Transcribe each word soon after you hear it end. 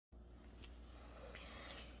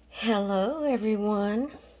Hello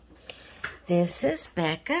everyone, this is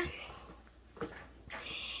Becca,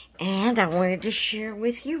 and I wanted to share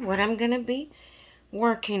with you what I'm going to be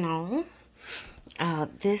working on.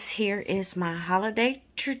 This here is my Holiday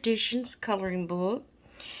Traditions coloring book.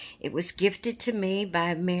 It was gifted to me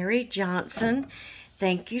by Mary Johnson.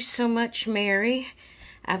 Thank you so much, Mary.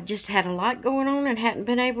 I've just had a lot going on and hadn't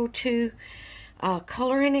been able to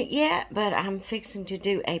color in it yet, but I'm fixing to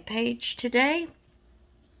do a page today.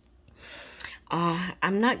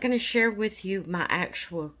 I'm not going to share with you my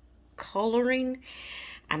actual coloring.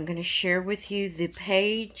 I'm going to share with you the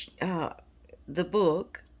page, the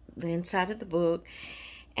book, the inside of the book,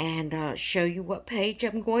 and show you what page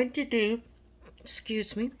I'm going to do.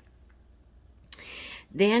 Excuse me.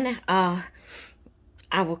 Then I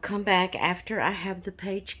will come back after I have the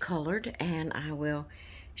page colored, and I will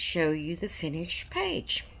show you the finished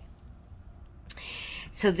page.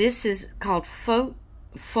 So this is called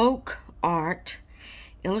Folk Art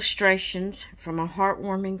Illustrations from a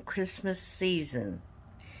Heartwarming Christmas Season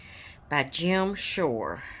by Jim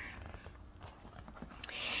Shore.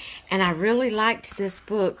 And I really liked this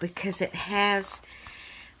book because it has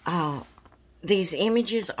these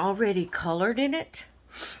images already colored in it,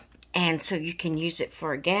 and so you can use it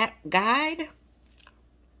for a guide,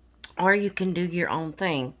 or you can do your own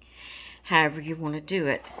thing however you want to do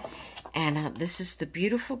it. And this is the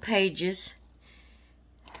beautiful pages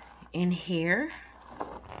in here.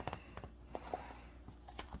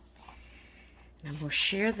 And I will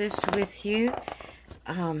share this with you.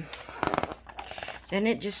 Then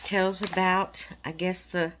it just tells about, I guess,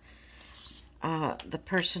 the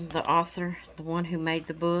person, the author, the one who made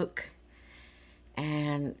the book,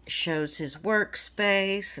 and shows his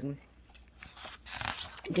workspace and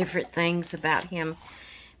different things about him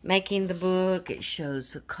making the book. It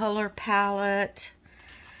shows the color palette,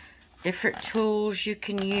 different tools you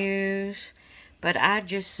can use, but I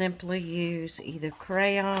just simply use either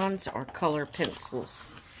crayons or color pencils,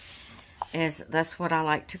 as that's what I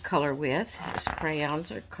like to color with, is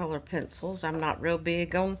crayons or color pencils. I'm not real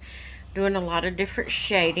big on doing a lot of different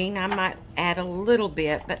shading. I might add a little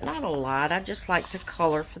bit, but not a lot. I just like to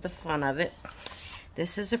color for the fun of it.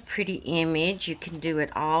 This is a pretty image. You can do it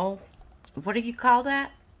all, what do you call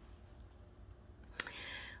that?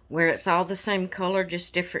 Where it's all the same color,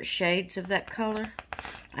 just different shades of that color.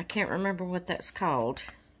 I can't remember what that's called.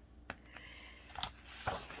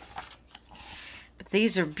 But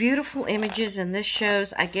these are beautiful images, and this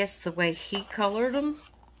shows, I guess, the way he colored them.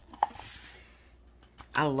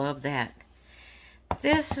 I love that.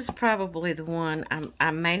 This is probably the one.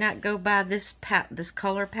 I may not go by this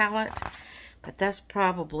color palette, but that's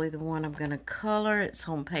probably the one I'm going to color. It's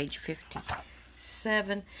on page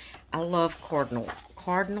 57. I love cardinals.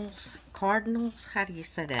 How do you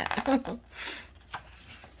say that?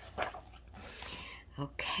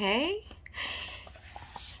 Okay.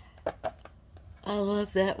 I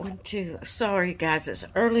love that one too. Sorry guys, it's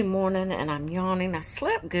early morning and I'm yawning. I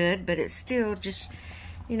slept good, but it's still just,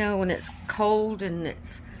 you know, when it's cold and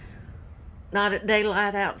it's not at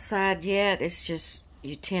daylight outside yet, it's just,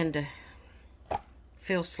 you tend to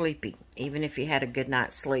feel sleepy, even if you had a good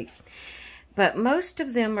night's sleep. But most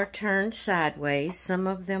of them are turned sideways. Some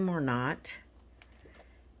of them are not.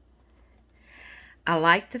 I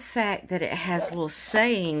like the fact that it has little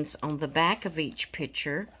sayings on the back of each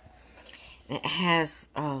picture. It has,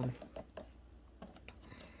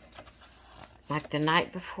 like the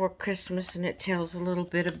night before Christmas, and it tells a little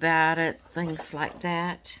bit about it, things like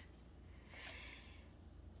that.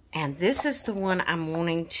 And this is the one I'm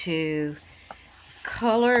wanting to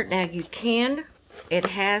color. Now you can, it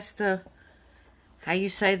has the, how you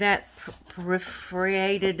say that,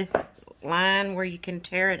 perforated line where you can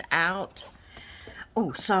tear it out.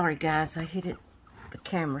 Oh, sorry guys, I hit the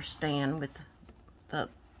camera stand with the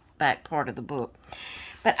back part of the book.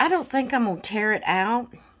 But I don't think I'm going to tear it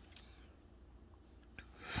out.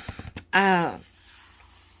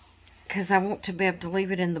 Because I want to be able to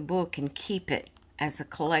leave it in the book and keep it as a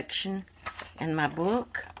collection in my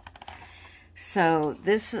book. So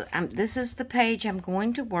this is the page I'm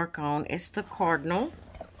going to work on. It's the cardinal.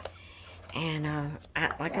 And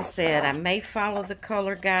like I said, I may follow the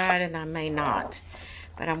color guide and I may not.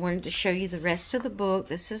 But I wanted to show you the rest of the book.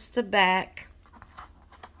 This is the back.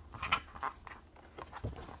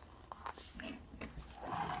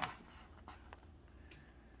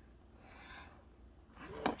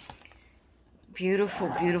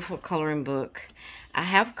 Beautiful, beautiful coloring book. I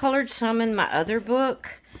have colored some in my other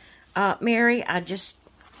book, Mary. I just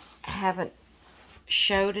haven't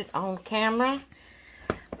showed it on camera.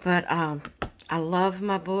 But I love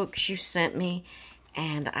my books you sent me.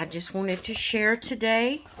 And I just wanted to share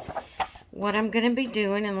today what I'm going to be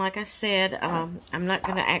doing. And like I said, I'm not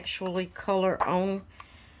going to actually color on,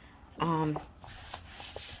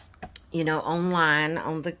 you know, online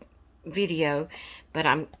on the video. But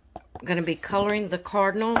I'm going to be coloring the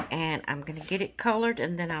cardinal. And I'm going to get it colored.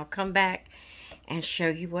 And then I'll come back and show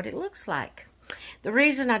you what it looks like. The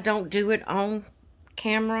reason I don't do it on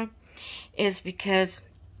camera is because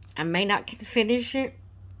I may not get to finish it.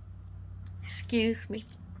 Excuse me.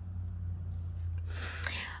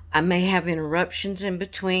 I may have interruptions in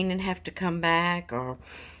between and have to come back, or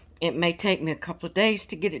it may take me a couple of days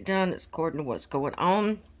to get it done. It's according to what's going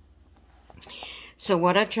on. So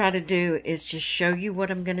what I try to do is just show you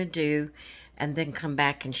what I'm going to do and then come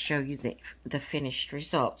back and show you the finished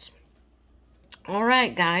results. All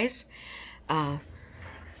right, guys.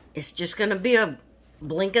 It's just going to be a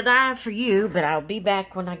blink of the eye for you, but I'll be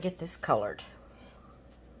back when I get this colored.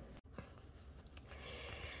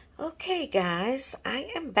 Okay, guys,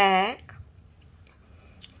 I am back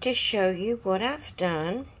to show you what I've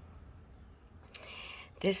done.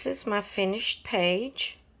 This is my finished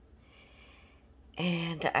page,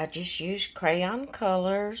 and I just used crayon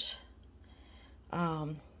colors.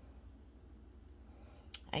 I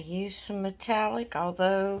used some metallic,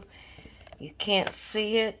 although you can't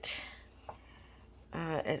see it.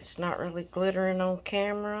 It's not really glittering on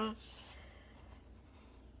camera.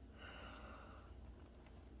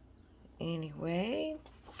 Anyway,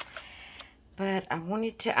 but I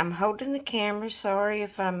wanted to, I'm holding the camera, sorry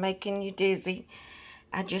if I'm making you dizzy.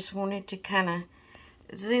 I just wanted to kind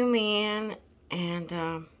of zoom in, and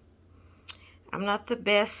I'm not the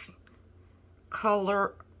best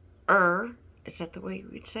colorer, is that the way you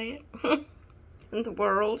would say it, in the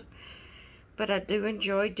world, but I do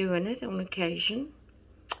enjoy doing it on occasion.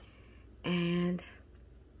 And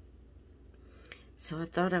so I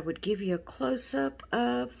thought I would give you a close-up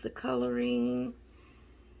of the coloring,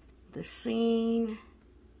 the scene,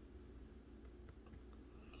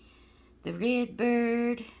 the red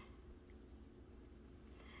bird,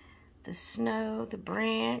 the snow, the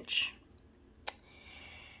branch.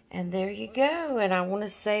 And there you go. And I want to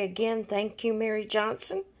say again, thank you, Mary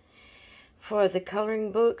Johnson, for the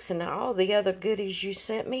coloring books and all the other goodies you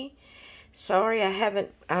sent me. Sorry I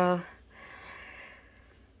haven't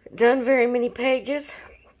done very many pages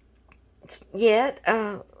yet.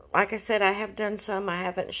 Like I said, I have done some I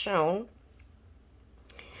haven't shown.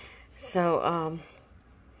 So,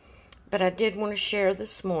 but I did want to share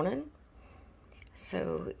this morning.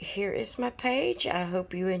 So here is my page. I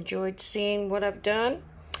hope you enjoyed seeing what I've done.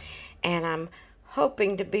 And I'm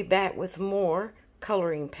hoping to be back with more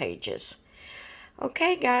coloring pages.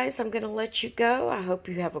 Okay, guys, I'm going to let you go. I hope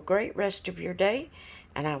you have a great rest of your day.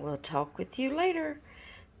 And I will talk with you later.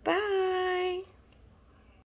 Bye.